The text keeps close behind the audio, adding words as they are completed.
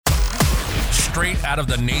straight out of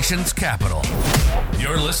the nation's capital.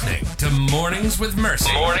 You're listening to Mornings with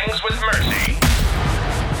Mercy. Mornings with Mercy.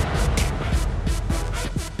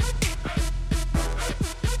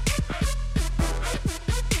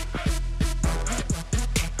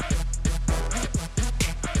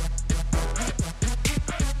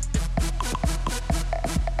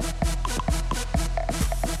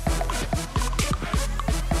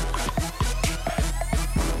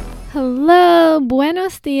 Hello,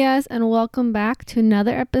 buenos dias, and welcome back to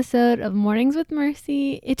another episode of Mornings with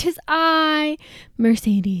Mercy. It is I,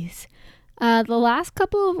 Mercedes. The last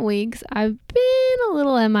couple of weeks, I've been a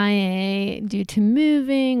little MIA due to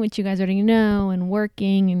moving, which you guys already know, and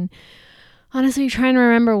working, and honestly trying to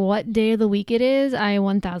remember what day of the week it is. I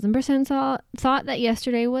 1000% thought that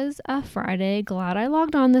yesterday was a Friday. Glad I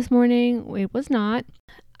logged on this morning. It was not.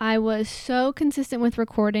 I was so consistent with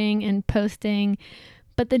recording and posting,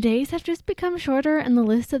 but the days have just become shorter and the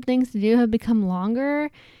list of things to do have become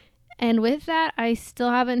longer. And with that, I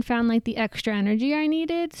still haven't found like the extra energy I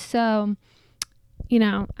needed. So,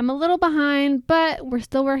 I'm a little behind, but we're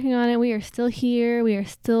still working on it. We are still here. We are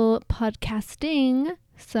still podcasting.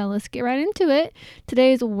 So let's get right into it.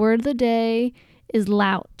 Today's word of the day is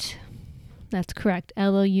lout. That's correct.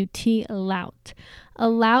 L-O-U-T, lout. A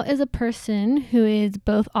lout is a person who is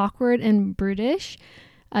both awkward and brutish.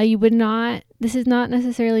 This is not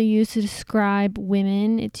necessarily used to describe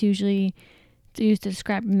women. It's usually used to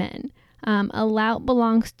describe men. A lout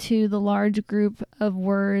belongs to the large group of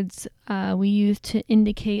words we use to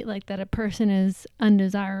indicate like that a person is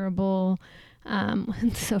undesirable.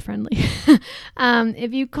 It's so friendly.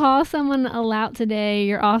 If you call someone a lout today,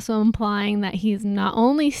 you're also implying that he's not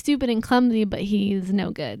only stupid and clumsy, but he's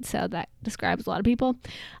no good. So that describes a lot of people.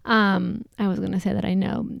 I was going to say that I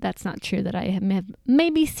know that's not true, that I have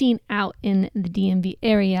maybe seen out in the DMV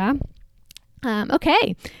area.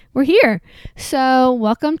 Okay, we're here. So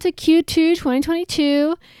welcome to Q2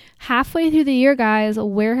 2022. Halfway through the year, guys.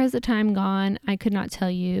 Where has the time gone? I could not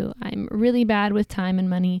tell you. I'm really bad with time and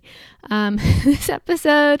money. This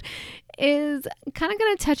episode is kind of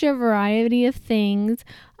going to touch a variety of things.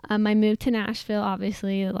 I moved to Nashville,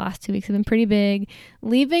 obviously. The last 2 weeks have been pretty big.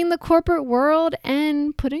 Leaving the corporate world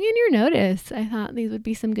and putting in your notice. I thought these would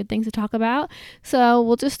be some good things to talk about. So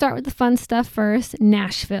we'll just start with the fun stuff first.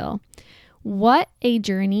 Nashville. What a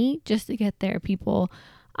journey just to get there, people.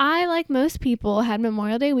 I, like most people, had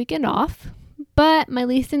Memorial Day weekend off, but my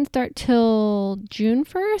lease didn't start till June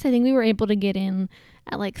 1st. I think we were able to get in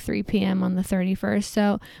at like 3 p.m. on the 31st.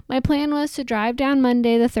 So my plan was to drive down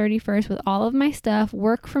Monday the 31st with all of my stuff,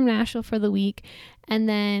 work from Nashville for the week, and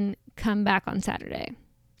then come back on Saturday.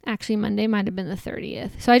 Actually, Monday might have been the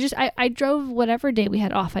 30th. So I drove whatever day we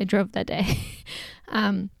had off. I drove that day.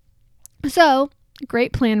 So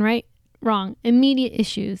great plan, right? Wrong. Immediate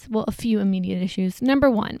issues. Well, a few immediate issues.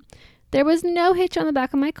 Number one, there was no hitch on the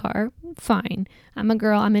back of my car. Fine. I'm a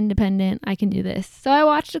girl. I'm independent. I can do this. So I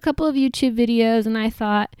watched a couple of YouTube videos and I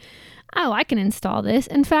thought, oh, I can install this.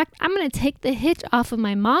 In fact, I'm going to take the hitch off of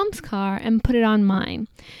my mom's car and put it on mine.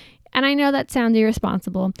 And I know that sounds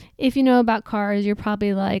irresponsible. If you know about cars, you're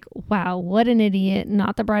probably like, wow, what an idiot.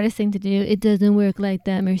 Not the brightest thing to do. It doesn't work like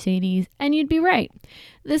that, Mercedes. And you'd be right.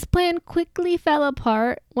 This plan quickly fell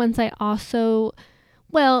apart once I also,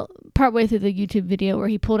 partway through the YouTube video where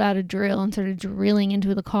he pulled out a drill and started drilling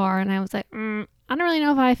into the car. And I was like, I don't really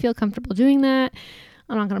know if I feel comfortable doing that.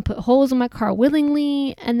 I'm not going to put holes in my car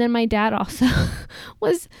willingly. And then my dad also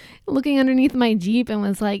was looking underneath my Jeep and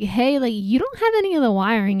was like, hey, like you don't have any of the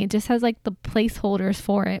wiring. It just has like the placeholders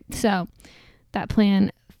for it. So that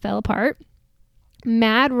plan fell apart.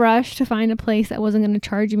 Mad rush to find a place that wasn't going to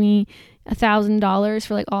charge me $1,000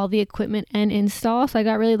 for like all the equipment and install. So I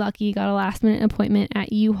got really lucky, got a last minute appointment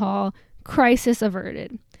at U-Haul. Crisis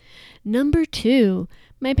averted. Number two,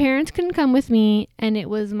 my parents couldn't come with me, and it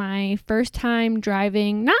was my first time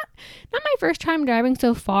driving, not my first time driving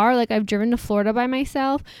so far, like I've driven to Florida by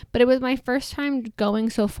myself, but it was my first time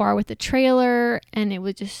going so far with the trailer, and it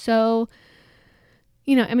was just so,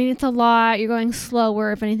 it's a lot. You're going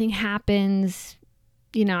slower. If anything happens,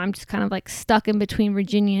 I'm just kind of like stuck in between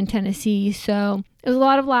Virginia and Tennessee. So it was a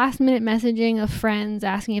lot of last minute messaging of friends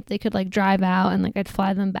asking if they could like drive out and like I'd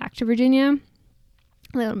fly them back to Virginia.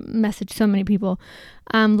 I messaged so many people.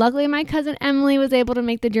 Luckily, my cousin Emily was able to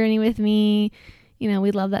make the journey with me.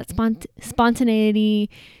 We love that spontaneity.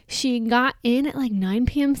 She got in at like 9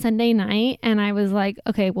 p.m. Sunday night, and I was like,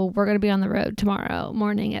 okay, well, we're going to be on the road tomorrow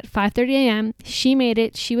morning at 5:30 a.m. She made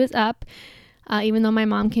it. She was up. Even though my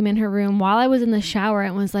mom came in her room while I was in the shower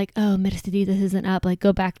and was like, oh, Mercedes, this isn't up, like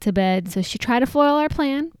go back to bed. So she tried to foil our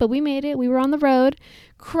plan, but we made it. We were on the road.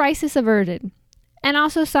 Crisis averted. And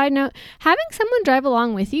also, side note, having someone drive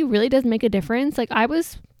along with you really does make a difference. Like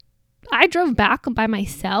I drove back by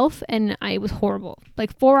myself and it was horrible.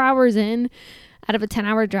 Like 4 hours in out of a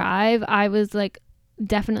 10-hour drive, I was like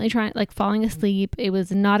definitely falling asleep. It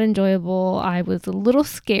was not enjoyable. I was a little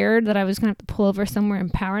scared that I was gonna have to pull over somewhere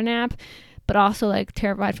and power nap, but also like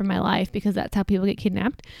terrified for my life because that's how people get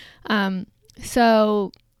kidnapped.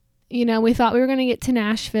 So, we thought we were gonna get to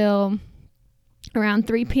Nashville around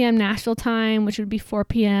 3 p.m. Nashville time, which would be 4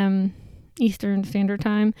 p.m. Eastern Standard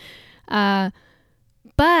Time.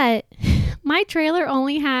 But my trailer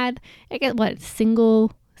only had,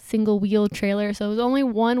 single wheel trailer. So it was only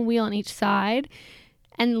one wheel on each side.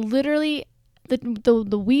 And literally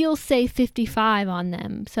the wheels say 55 on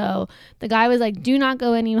them. So the guy was like, do not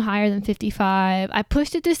go any higher than 55. I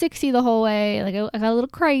pushed it to 60 the whole way. Like I got a little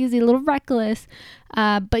crazy, a little reckless.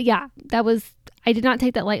 But yeah, I did not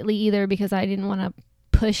take that lightly either because I didn't want to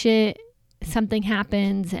push it. Something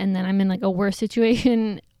happens and then I'm in like a worse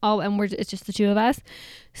situation. It's just the two of us.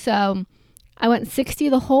 So I went 60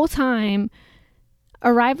 the whole time.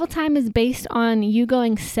 Arrival time is based on you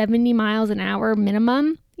going 70 miles an hour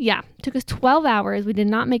minimum. Yeah, it took us 12 hours. We did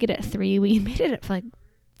not make it at 3. We made it at like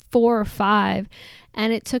 4 or 5.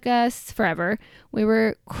 And it took us forever. We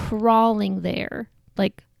were crawling there,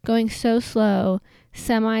 like going so slow.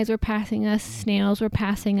 Semis were passing us. Snails were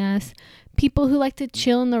passing us. People who like to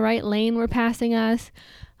chill in the right lane were passing us.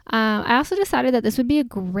 I also decided that this would be a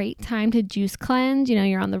great time to juice cleanse.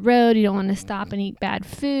 You're on the road. You don't want to stop and eat bad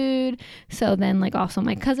food. So then also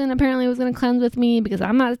my cousin apparently was going to cleanse with me because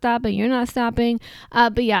I'm not stopping. You're not stopping.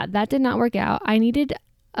 But yeah, that did not work out. I needed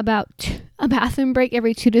about a bathroom break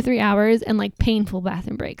every 2 to 3 hours and like painful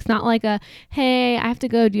bathroom breaks. Not like hey, I have to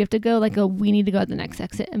go. Do you have to go? Like we need to go at the next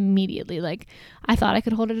exit immediately. Like I thought I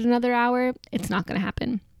could hold it another hour. It's not going to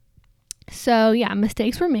happen. So yeah,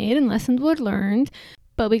 mistakes were made and lessons were learned.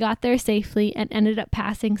 But we got there safely and ended up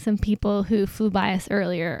passing some people who flew by us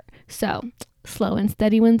earlier. So, slow and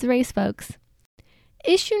steady wins the race, folks.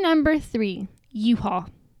 Issue number 3, U-Haul.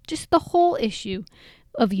 Just the whole issue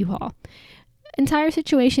of U-Haul. Entire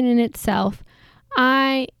situation in itself.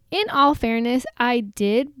 In all fairness, I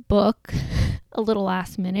did book a little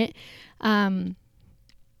last minute. Finally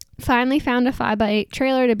found a 5x8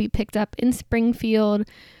 trailer to be picked up in Springfield,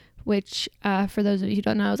 which for those of you who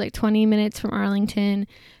don't know is like 20 minutes from Arlington.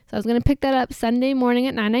 So I was going to pick that up Sunday morning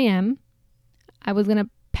at 9 a.m. I was going to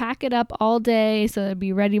pack it up all day so it'd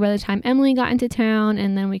be ready by the time Emily got into town,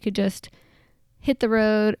 and then we could just hit the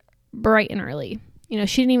road bright and early.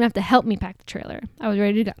 She didn't even have to help me pack the trailer. I was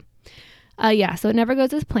ready to go. So it never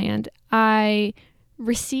goes as planned. I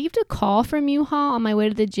received a call from U-Haul on my way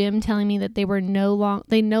to the gym telling me that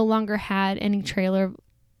they no longer had any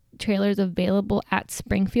trailers available at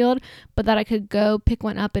Springfield, but that I could go pick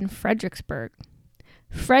one up in Fredericksburg.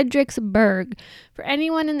 For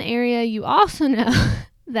anyone in the area, you also know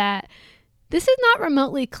that this is not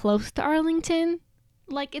remotely close to Arlington.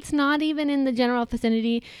 Like it's not even in the general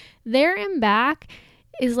vicinity. There and back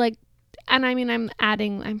is like, and I mean,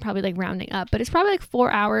 I'm probably like rounding up, but it's probably like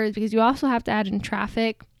 4 hours because you also have to add in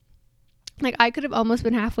traffic. Like I could have almost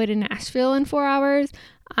been halfway to Nashville in 4 hours.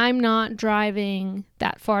 I'm not driving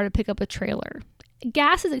that far to pick up a trailer.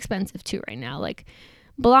 Gas is expensive too right now. Like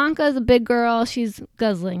Blanca's a big girl. She's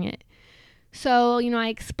guzzling it. So, I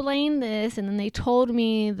explained this and then they told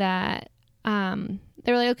me that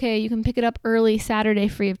they were like, okay, you can pick it up early Saturday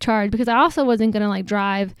free of charge, because I also wasn't going to like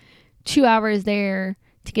drive 2 hours there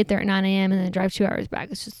to get there at 9 a.m. and then drive 2 hours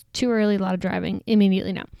back. It's just too early, a lot of driving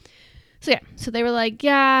immediately now. So yeah, so they were like,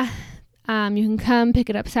 yeah, you can come pick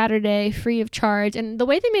it up Saturday free of charge. And the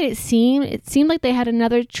way they made it seemed like they had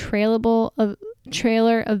another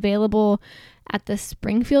trailer available at the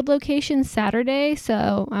Springfield location Saturday.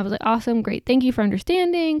 So I was like, awesome, great. Thank you for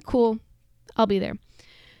understanding. Cool. I'll be there.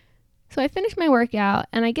 So I finished my workout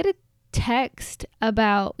and I get a text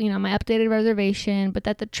about, my updated reservation, but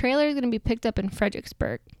that the trailer is going to be picked up in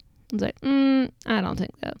Fredericksburg. I was like, I don't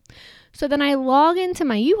think so. So then I log into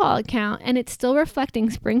my U-Haul account and it's still reflecting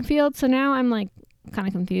Springfield. So now I'm like kind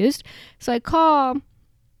of confused. So I call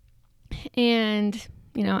and,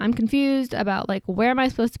 I'm confused about like, where am I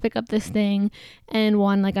supposed to pick up this thing? And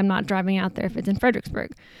one, like I'm not driving out there if it's in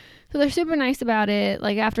Fredericksburg. So they're super nice about it.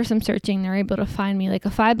 Like after some searching, they're able to find me like a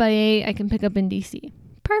 5x8 I can pick up in DC.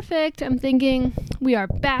 Perfect. I'm thinking we are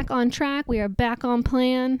back on track. We are back on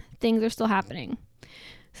plan. Things are still happening.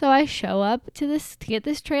 So I show up to get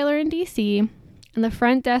this trailer in DC, and the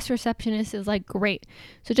front desk receptionist is like, great.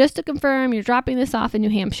 So just to confirm, you're dropping this off in New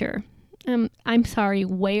Hampshire. I'm sorry,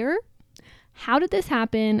 where? How did this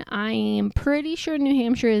happen? I am pretty sure New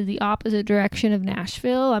Hampshire is the opposite direction of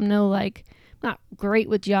Nashville. I'm no like not great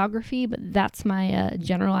with geography, but that's my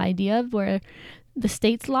general idea of where the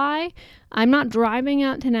states lie. I'm not driving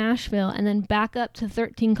out to Nashville and then back up to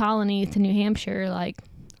 13 colonies to New Hampshire. Like,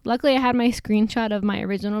 luckily I had my screenshot of my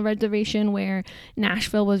original reservation where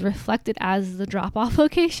Nashville was reflected as the drop-off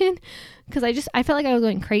location, because I felt like I was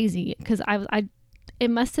going crazy, because it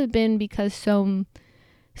must have been because so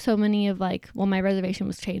many of my reservation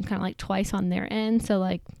was changed kind of like twice on their end. So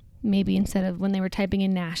like maybe instead of when they were typing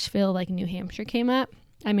in Nashville, like New Hampshire came up.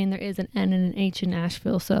 I mean, there is an N and an H in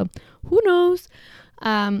Nashville, so who knows?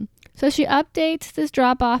 So she updates this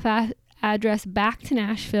drop-off address back to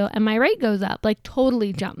Nashville, and my rate goes up, like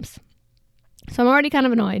totally jumps. So I'm already kind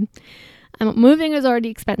of annoyed. Moving is already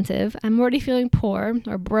expensive. I'm already feeling poor,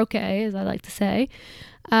 or broke, as I like to say.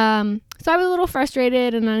 So I was a little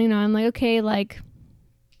frustrated, and I'm like, okay, like,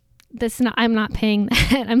 I'm not paying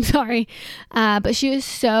that. I'm sorry. But she was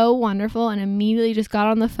so wonderful and immediately just got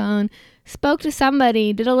on the phone, spoke to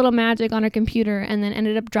somebody, did a little magic on her computer, and then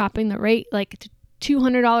ended up dropping the rate like to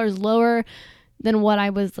 $200 lower than what I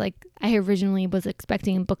originally was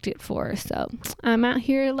expecting and booked it for. So I'm out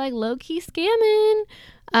here like low key scamming.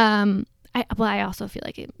 I also feel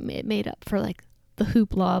like it made up for like the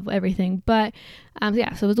hoopla of everything. But so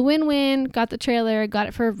it was a win-win. Got the trailer, got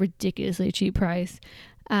it for a ridiculously cheap price.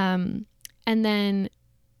 And then,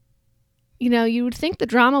 you would think the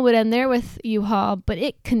drama would end there with U-Haul, but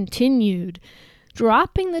it continued.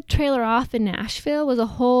 Dropping the trailer off in Nashville was a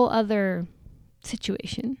whole other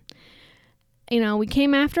situation. We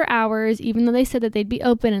came after hours, even though they said that they'd be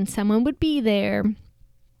open and someone would be there.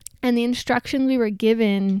 And the instructions we were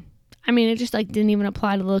given, it just like didn't even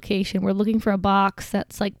apply to the location. We're looking for a box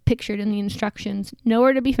that's like pictured in the instructions,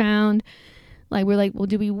 nowhere to be found. Like, we're like, well,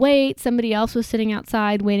 do we wait? Somebody else was sitting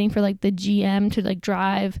outside waiting for like the GM to like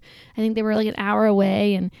drive. I think they were like an hour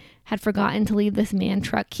away and had forgotten to leave this man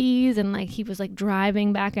truck keys. And like, he was like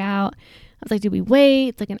driving back out. I was like, do we wait?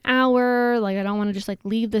 It's like an hour. Like, I don't want to just like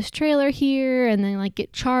leave this trailer here and then like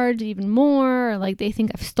get charged even more. Or like they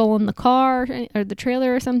think I've stolen the car or the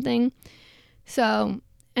trailer or something. So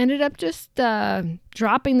ended up just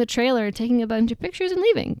dropping the trailer, taking a bunch of pictures and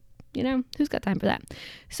leaving. Who's got time for that?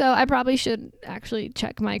 So I probably should actually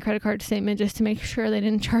check my credit card statement just to make sure they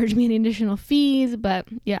didn't charge me any additional fees. But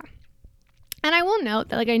yeah. And I will note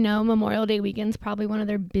that I know Memorial Day weekend's probably one of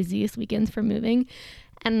their busiest weekends for moving.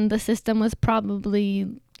 And the system was probably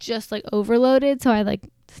just like overloaded. So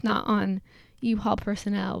it's not on U-Haul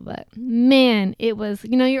personnel, but man, it was,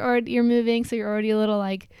 you're moving. So you're already a little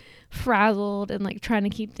like frazzled and like trying to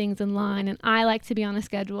keep things in line. And I like to be on a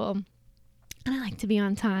schedule. And I like to be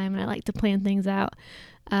on time, and I like to plan things out.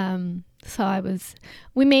 So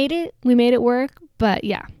we made it work, but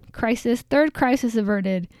yeah, third crisis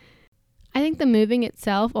averted. I think the moving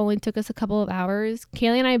itself only took us a couple of hours.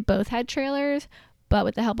 Kaylee and I both had trailers, but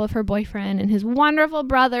with the help of her boyfriend and his wonderful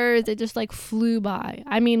brothers, it just like flew by.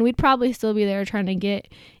 We'd probably still be there trying to get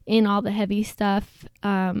in all the heavy stuff,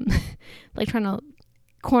 like trying to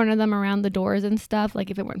corner them around the doors and stuff,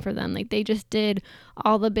 like if it weren't for them. Like, they just did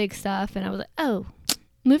all the big stuff, and I was like, oh,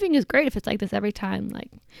 moving is great if it's like this every time.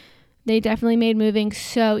 Like, they definitely made moving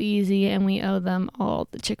so easy, and we owe them all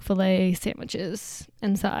the Chick-fil-A sandwiches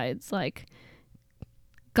and sides. Like,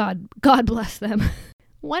 God bless them.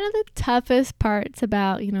 One of the toughest parts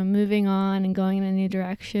about moving on and going in a new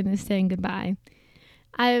direction is saying goodbye.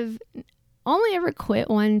 I've only ever quit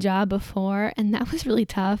one job before, and that was really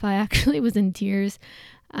tough. I actually was in tears.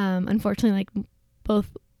 Unfortunately, like both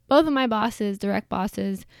of my bosses, direct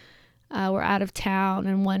bosses, were out of town,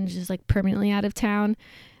 and one's just like permanently out of town.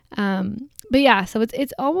 But yeah, so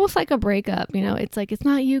it's almost like a breakup. It's like, it's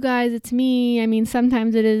not you guys, it's me.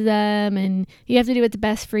 Sometimes it is them, and you have to do what's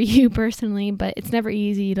best for you personally, but it's never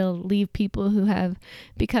easy to leave people who have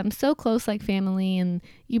become so close, like family, and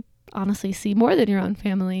you honestly see more than your own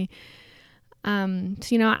family. So,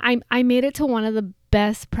 I made it to one of the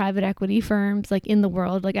best private equity firms like in the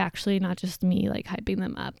world, like actually not just me like hyping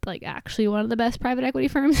them up, like actually one of the best private equity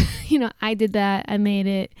firms. I did that. I made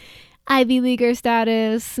it. Ivy Leaguer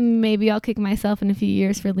status. Maybe I'll kick myself in a few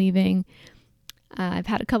years for leaving. I've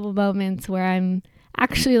had a couple moments where I'm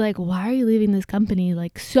actually like, why are you leaving this company?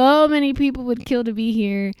 Like, so many people would kill to be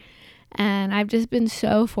here. And I've just been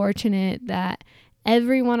so fortunate that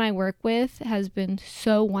everyone I work with has been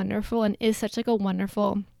so wonderful and is such like a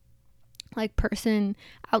wonderful like person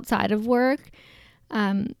outside of work.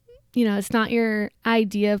 It's not your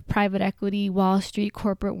idea of private equity, Wall Street,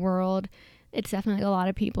 corporate world. It's definitely a lot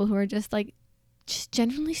of people who are just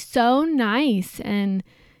genuinely so nice. And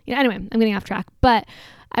anyway, I'm getting off track, but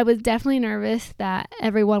I was definitely nervous that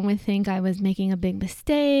everyone would think I was making a big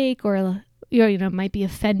mistake or might be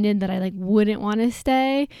offended that I like wouldn't want to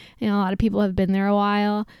stay. A lot of people have been there a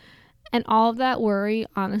while, and all of that worry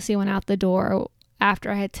honestly went out the door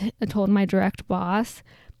after I had told my direct boss.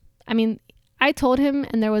 I mean, I told him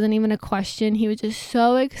and there wasn't even a question. He was just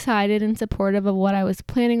so excited and supportive of what I was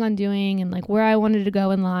planning on doing and like where I wanted to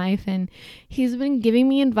go in life. And he's been giving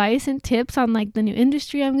me advice and tips on like the new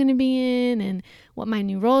industry I'm going to be in and what my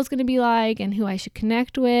new role is going to be like and who I should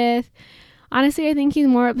connect with. Honestly, I think he's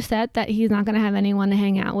more upset that he's not going to have anyone to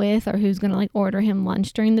hang out with or who's going to like order him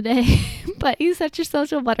lunch during the day. But he's such a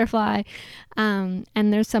social butterfly. And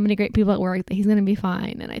there's so many great people at work that he's going to be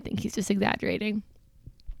fine. And I think he's just exaggerating.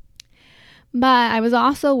 But I was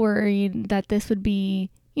also worried that this would be,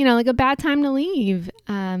 like a bad time to leave.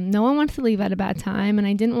 No one wants to leave at a bad time, and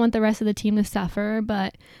I didn't want the rest of the team to suffer.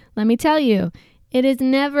 But let me tell you, it is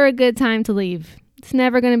never a good time to leave. It's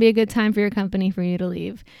never going to be a good time for your company for you to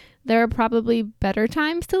leave. There are probably better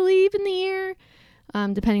times to leave in the year,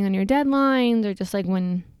 depending on your deadlines or just like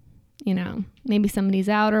when, maybe somebody's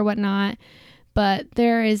out or whatnot. But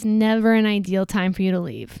there is never an ideal time for you to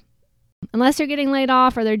leave. Unless you're getting laid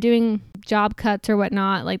off or they're doing job cuts or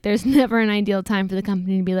whatnot, like there's never an ideal time for the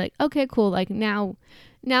company to be like, okay, cool. Like now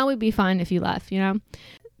would be fine if you left,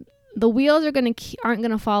 The wheels aren't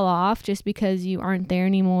going to fall off just because you aren't there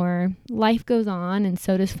anymore. Life goes on, and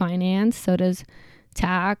so does finance, so does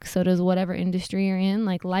tax, so does whatever industry you're in.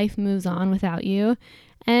 Like life moves on without you,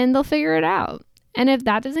 and they'll figure it out. And if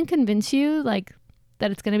that doesn't convince you like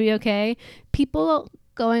that it's going to be okay, people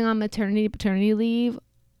going on maternity, paternity leave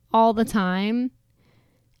all the time,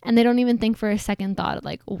 and they don't even think for a second thought of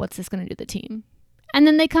like, what's this going to do to the team? And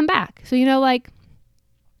then they come back. So,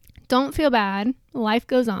 don't feel bad. Life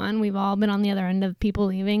goes on. We've all been on the other end of people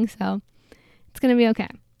leaving, so it's going to be okay.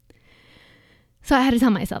 So I had to tell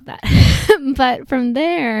myself that. But from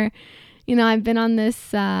there, I've been on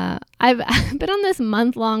this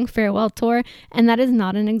month-long farewell tour, and that is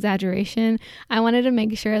not an exaggeration. I wanted to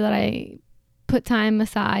make sure that I put time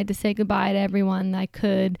aside to say goodbye to everyone that I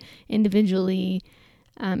could individually,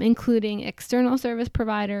 including external service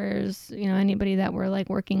providers, anybody that we're like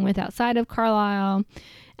working with outside of Carlisle.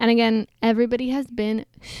 And again, everybody has been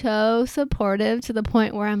so supportive to the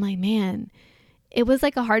point where I'm like, man, it was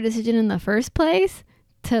like a hard decision in the first place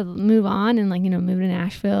to move on and like, move to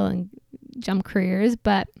Nashville and jump careers.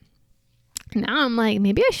 But now I'm like,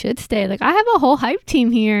 maybe I should stay. Like I have a whole hype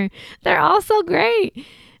team here. They're all so great.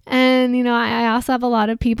 And, I also have a lot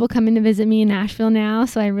of people coming to visit me in Nashville now.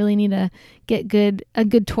 So I really need to get a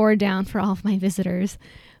good tour down for all of my visitors.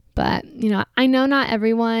 But, I know not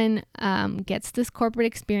everyone gets this corporate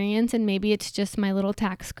experience, and maybe it's just my little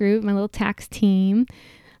tax group, my little tax team.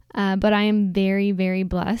 But I am very, very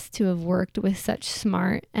blessed to have worked with such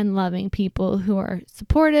smart and loving people who are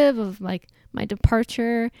supportive of like my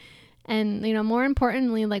departure and, more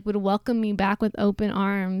importantly, like would welcome me back with open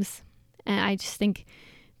arms. And I just think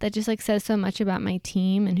that just like says so much about my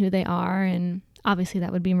team and who they are. And obviously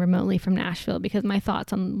that would be remotely from Nashville because my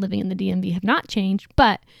thoughts on living in the DMV have not changed,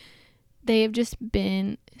 but they have just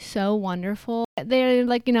been so wonderful. They're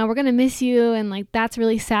like, we're going to miss you. And like, that's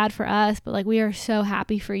really sad for us, but like, we are so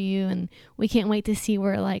happy for you. And we can't wait to see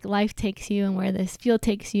where like life takes you and where this field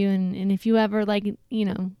takes you. And if you ever like,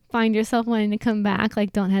 find yourself wanting to come back,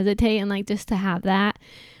 like don't hesitate. And like, just to have that,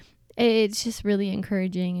 it's just really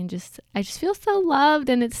encouraging, and I just feel so loved,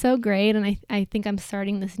 and it's so great. And I think I'm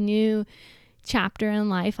starting this new chapter in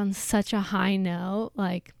life on such a high note.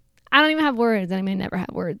 Like, I don't even have words. I may never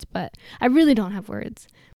have words, but I really don't have words.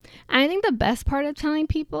 And I think the best part of telling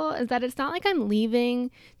people is that it's not like I'm leaving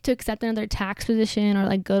to accept another tax position or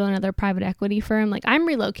like go to another private equity firm. Like I'm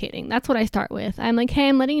relocating. That's what I start with. I'm like, hey,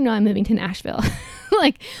 I'm letting you know I'm moving to Nashville.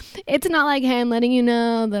 Like, it's not like, hey, I'm letting you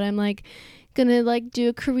know that I'm like gonna like do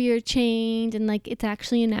a career change and like it's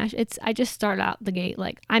actually in Nashville. I just start out the gate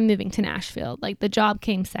like I'm moving to Nashville. Like the job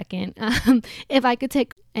came second. If I could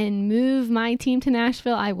take and move my team to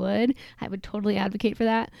Nashville, I would totally advocate for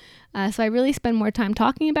that. So I really spend more time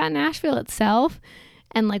talking about Nashville itself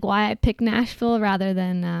and like why I picked Nashville rather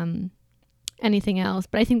than anything else.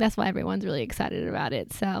 But I think that's why everyone's really excited about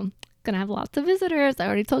it. So gonna have lots of visitors. I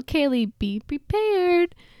already told Kaylee, be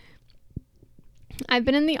prepared. I've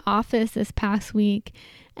been in the office this past week,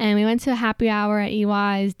 and we went to a happy hour at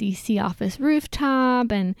EY's DC office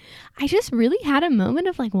rooftop, and I just really had a moment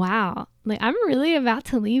of like, wow, like I'm really about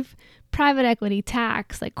to leave private equity,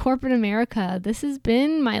 tax, like corporate America. This has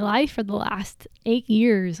been my life for the last 8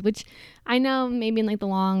 years, which I know maybe in like the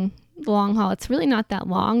long haul, it's really not that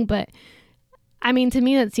long, but I mean, to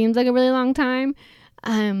me, that seems like a really long time.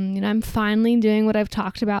 I'm finally doing what I've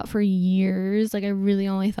talked about for years. Like I really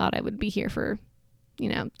only thought I would be here for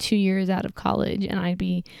 2 years out of college and I'd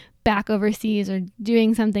be back overseas or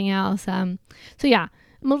doing something else. So yeah,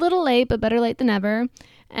 I'm a little late, but better late than never.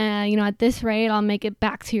 At this rate, I'll make it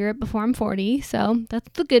back to Europe before I'm 40. So that's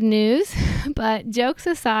the good news. But jokes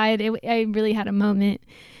aside, I really had a moment.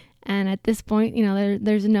 And at this point,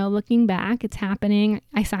 there's no looking back. It's happening.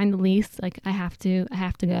 I signed the lease. Like I have to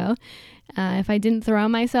go. If I didn't throw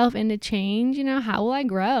myself into change, how will I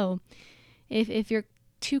grow? If you're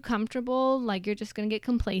too comfortable, like you're just going to get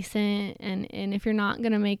complacent. And if you're not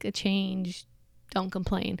going to make a change, don't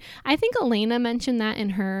complain. I think Elena mentioned that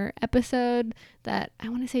in her episode, that I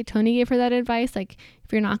want to say Tony gave her that advice. Like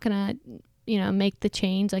if you're not going to, make the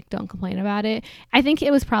change, like don't complain about it. I think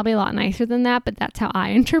it was probably a lot nicer than that, but that's how I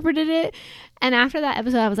interpreted it. And after that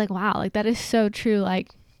episode, I was like, wow, like that is so true. Like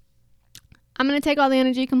I'm going to take all the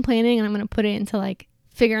energy complaining and I'm going to put it into like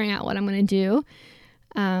figuring out what I'm going to do.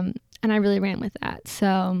 And I really ran with that.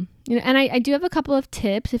 So, and I do have a couple of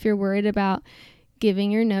tips if you're worried about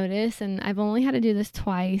giving your notice, and I've only had to do this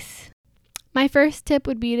twice. My first tip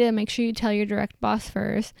would be to make sure you tell your direct boss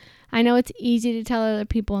first. I know it's easy to tell other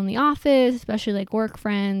people in the office, especially like work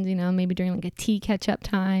friends, maybe during like a tea catch-up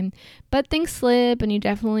time, but things slip and you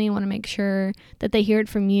definitely want to make sure that they hear it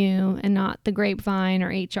from you and not the grapevine or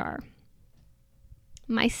HR.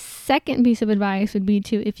 My second piece of advice would be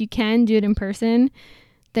to, if you can, do it in person.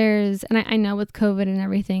 And I know with COVID and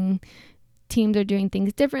everything, teams are doing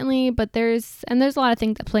things differently, but there's a lot of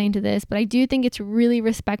things that play into this, but I do think it's really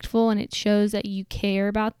respectful and it shows that you care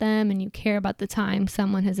about them and you care about the time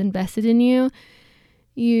someone has invested in you.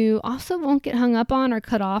 You also won't get hung up on or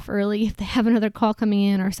cut off early if they have another call coming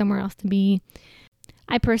in or somewhere else to be.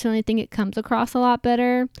 I personally think it comes across a lot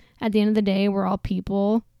better. At the end of the day, we're all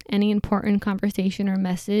people. Any important conversation or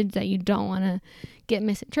message that you don't want to get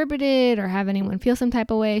misinterpreted or have anyone feel some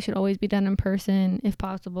type of way should always be done in person if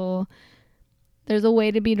possible. There's a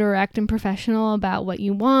way to be direct and professional about what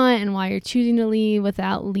you want and why you're choosing to leave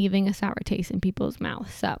without leaving a sour taste in people's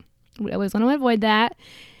mouths. So we always want to avoid that.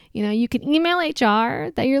 You can email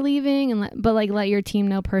HR that you're leaving, but let your team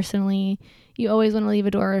know personally. You always want to leave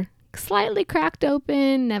a door slightly cracked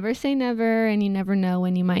open. Never say never, and you never know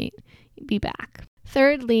when you might be back.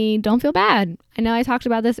 Thirdly, don't feel bad. I know I talked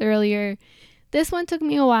about this earlier. This one took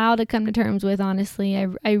me a while to come to terms with, honestly.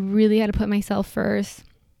 I really had to put myself first.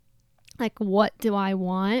 Like, what do I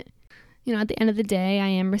want? At the end of the day, I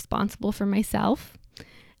am responsible for myself.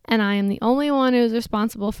 And I am the only one who's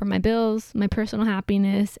responsible for my bills, my personal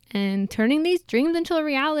happiness, and turning these dreams into a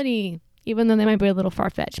reality. Even though they might be a little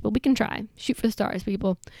far-fetched, but we can try. Shoot for the stars,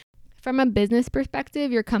 people. From a business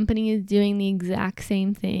perspective, your company is doing the exact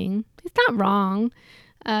same thing. It's not wrong.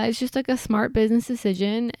 It's just like a smart business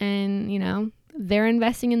decision. And, they're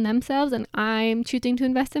investing in themselves and I'm choosing to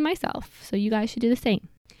invest in myself. So you guys should do the same.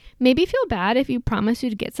 Maybe feel bad if you promised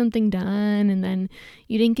you'd get something done and then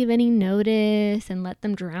you didn't give any notice and let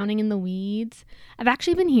them drowning in the weeds. I've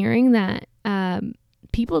actually been hearing that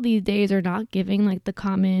people these days are not giving like the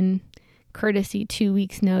common courtesy 2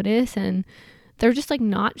 weeks notice, and they're just like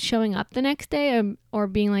not showing up the next day or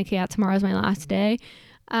being like, yeah, tomorrow's my last day.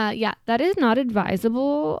 Yeah, that is not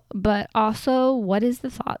advisable, but also what is the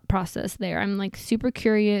thought process there? I'm like super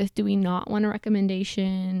curious. Do we not want a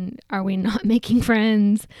recommendation? Are we not making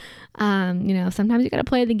friends? Sometimes you got to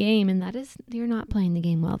play the game, and you're not playing the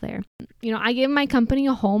game well there. I gave my company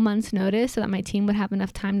a whole month's notice so that my team would have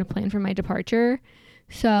enough time to plan for my departure.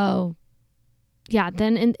 So yeah,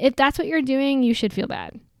 then if that's what you're doing, you should feel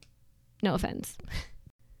bad. No offense.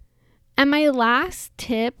 And my last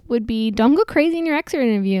tip would be, don't go crazy in your exit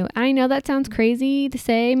interview. I know that sounds crazy to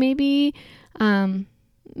say, maybe.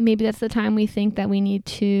 Maybe that's the time we think that we need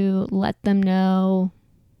to let them know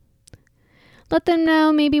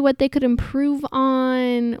maybe what they could improve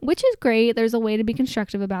on, which is great. There's a way to be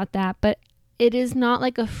constructive about that, but it is not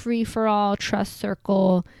like a free-for-all trust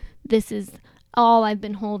circle. This is all I've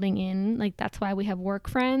been holding in. Like, that's why we have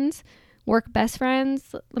work best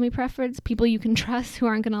friends. Let me preference people you can trust who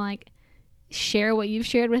aren't going to like share what you've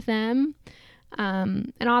shared with them.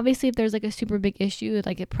 And obviously if there's like a super big issue,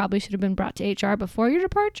 like it probably should have been brought to HR before your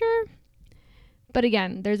departure. But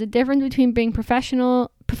again, there's a difference between being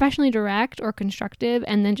professionally direct or constructive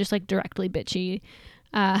and then just like directly bitchy.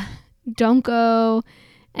 Don't go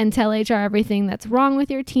and tell HR everything that's wrong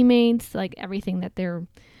with your teammates, like everything that they're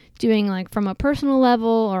doing like from a personal level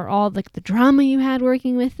or all like the drama you had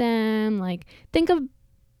working with them. Like think of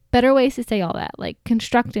better ways to say all that, like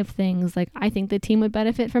constructive things. Like, I think the team would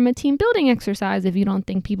benefit from a team building exercise if you don't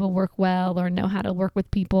think people work well or know how to work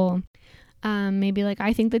with people. Maybe like,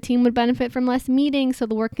 I think the team would benefit from less meetings so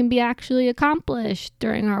the work can be actually accomplished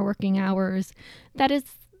during our working hours. That is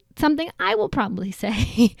something I will probably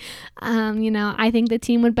say. I think the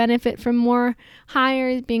team would benefit from more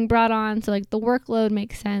hires being brought on. So like the workload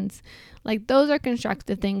makes sense. Like those are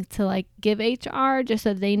constructive things to like give HR just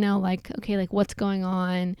so they know like, okay, like what's going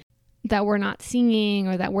on that we're not seeing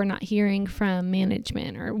or that we're not hearing from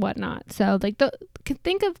management or whatnot. So like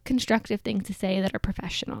think of constructive things to say that are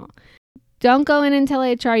professional. Don't go in and tell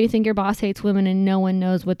HR you think your boss hates women and no one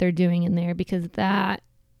knows what they're doing in there, because that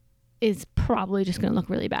is probably just going to look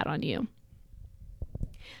really bad on you.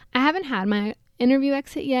 I haven't had my interview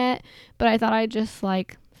exit yet, but I thought I'd just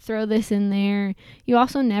like throw this in there. You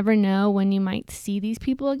also never know when you might see these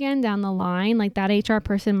people again down the line. Like that HR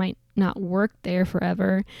person might not work there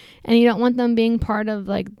forever, and you don't want them being part of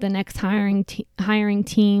like the next hiring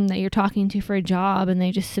team that you're talking to for a job, and they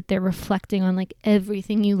just sit there reflecting on like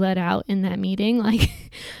everything you let out in that meeting. Like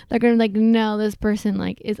they're gonna be like, no, this person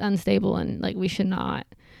like is unstable and like we should not.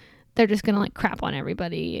 They're just gonna like crap on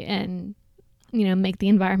everybody and make the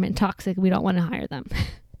environment toxic. We don't want to hire them.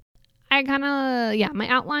 My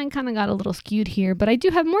outline kind of got a little skewed here, but I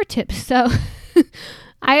do have more tips. So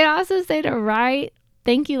I'd also say to write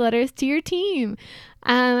thank you letters to your team.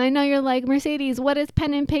 I know you're like, Mercedes, what is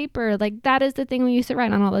pen and paper? Like that is the thing we used to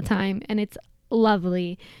write on all the time, and it's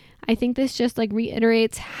lovely. I think this just like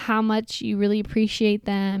reiterates how much you really appreciate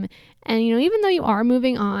them. And even though you are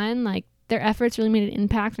moving on, like their efforts really made an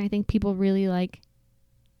impact, and I think people really like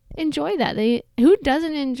enjoy that. Who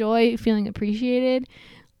doesn't enjoy feeling appreciated?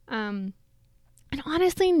 And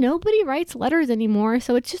honestly, nobody writes letters anymore,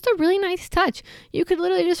 so it's just a really nice touch. You could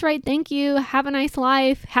literally just write thank you, have a nice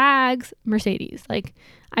life, Hags, Mercedes. Like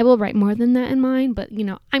I will write more than that in mine, but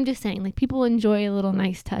I'm just saying, like, people enjoy a little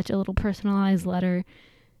nice touch, a little personalized letter.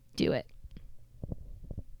 Do it.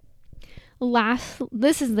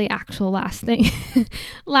 This is the actual last thing.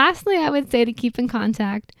 Lastly, I would say to keep in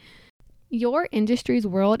contact. Your industry's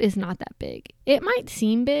world is not that big. It might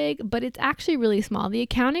seem big, but it's actually really small. The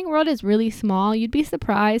accounting world is really small. You'd be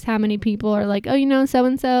surprised how many people are like, oh,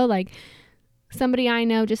 so-and-so, like somebody I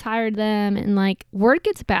know just hired them, and like word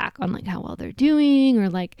gets back on like how well they're doing or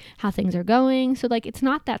like how things are going. So like it's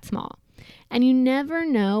not that small, and you never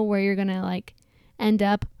know where you're going to like end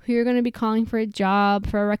up, who you're going to be calling for a job,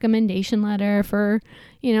 for a recommendation letter, for,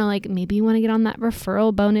 like maybe you want to get on that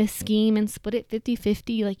referral bonus scheme and split it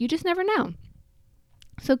 50-50. Like you just never know.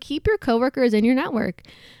 So keep your coworkers in your network.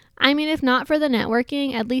 I mean, if not for the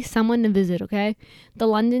networking, at least someone to visit, okay? The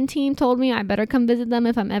London team told me I better come visit them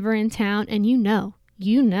if I'm ever in town. And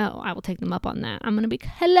I will take them up on that. I'm going to be,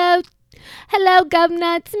 hello,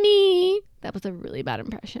 governor, it's me. That was a really bad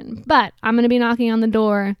impression. But I'm going to be knocking on the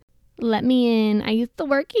door. Let me in. I used to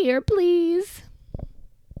work here, please.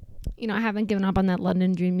 I haven't given up on that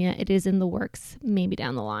London dream yet. It is in the works, maybe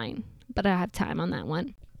down the line, but I have time on that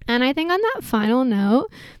one. And I think on that final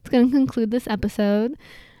note, it's going to conclude this episode.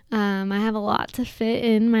 I have a lot to fit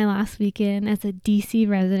in my last weekend as a DC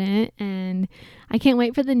resident, and I can't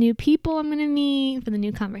wait for the new people I'm going to meet, for the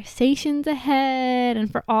new conversations ahead,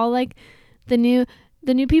 and for all like the new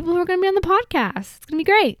people who are going to be on the podcast. It's going to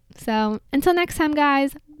be great. So until next time,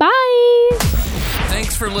 guys, bye.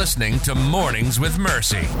 Thanks for listening to Mornings with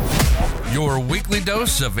Mercy, your weekly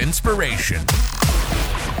dose of inspiration.